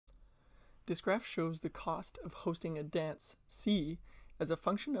This graph shows the cost of hosting a dance, C, as a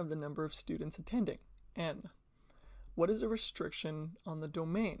function of the number of students attending, N. What is a restriction on the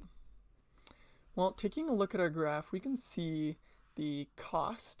domain? Well, taking a look at our graph, we can see the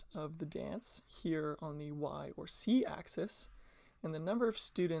cost of the dance here on the Y or C axis, and the number of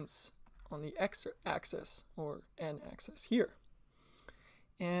students on the X axis or N axis here.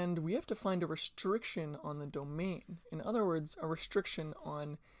 And we have to find a restriction on the domain. In other words, a restriction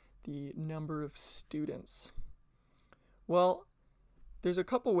on the number of students. Well, there's a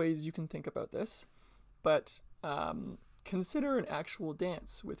couple ways you can think about this, but consider an actual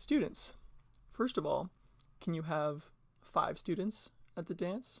dance with students. First of all, can you have 5 students at the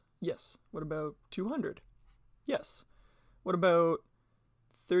dance? Yes. What about 200? Yes. What about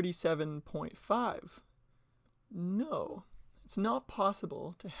 37.5? No. It's not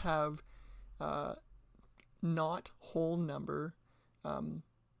possible to have not whole number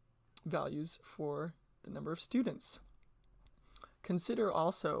values for the number of students. Consider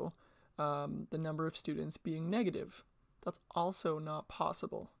also the number of students being negative. That's also not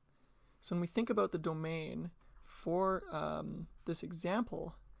possible. So when we think about the domain for this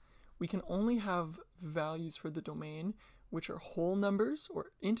example, we can only have values for the domain which are whole numbers or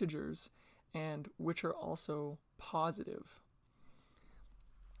integers and which are also positive.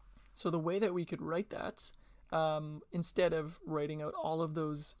 So the way that we could write that, instead of writing out all of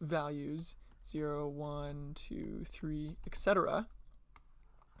those values, 0, 1, 2, 3, etc.,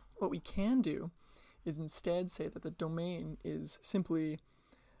 what we can do is instead say that the domain is simply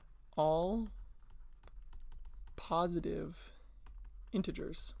all positive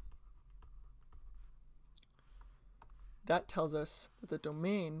integers. That tells us that the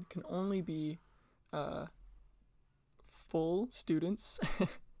domain can only be full students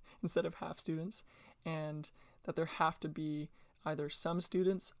instead of half students, and that there have to be either some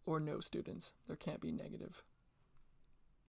students or no students. There can't be negative.